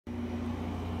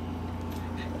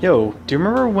Yo, do you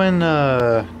remember when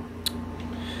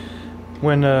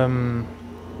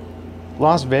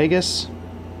Las Vegas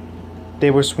they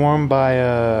were swarmed by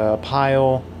a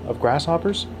pile of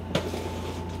grasshoppers?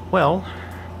 Well,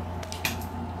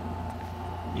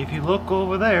 if you look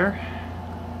over there,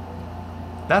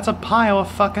 that's a pile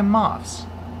of fucking moths.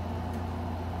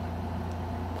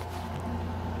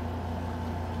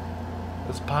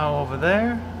 This pile over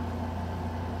there.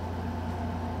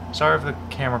 Sorry if the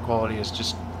camera quality is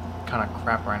just kind of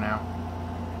crap right now.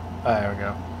 There we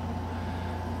go.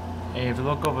 And if you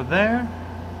look over there,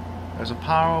 there's a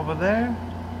pile over there.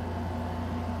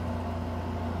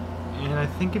 And I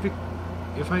think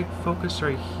if I focus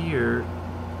right here,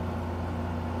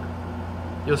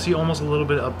 you'll see almost a little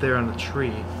bit up there on the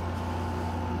tree.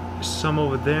 There's some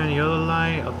over there in the other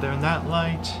light, up there in that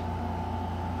light.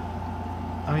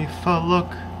 I mean, look.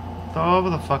 They're all over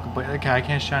the fucking place. Okay, I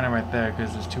can't shine it right there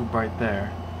because it's too bright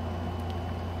there.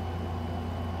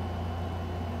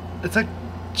 It's like,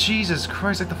 Jesus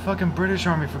Christ, like the fucking British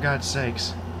Army, for God's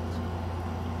sakes.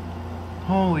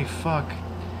 Holy fuck.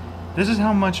 This is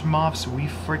how much moths we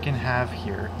freaking have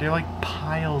here. They're like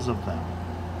piles of them.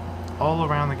 All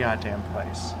around the goddamn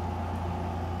place.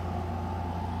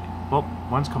 Well,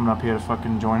 one's coming up here to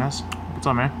fucking join us. What's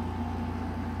up, man?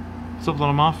 What's up,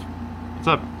 little moth? What's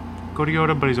up? Go to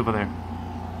Yoda, but he's over there.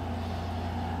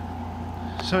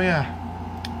 So yeah,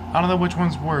 I don't know which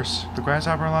one's worse. The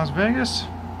grasshopper in Las Vegas?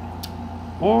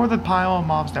 Or the pile of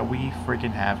moths that we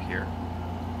freaking have here.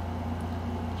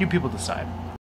 You people decide.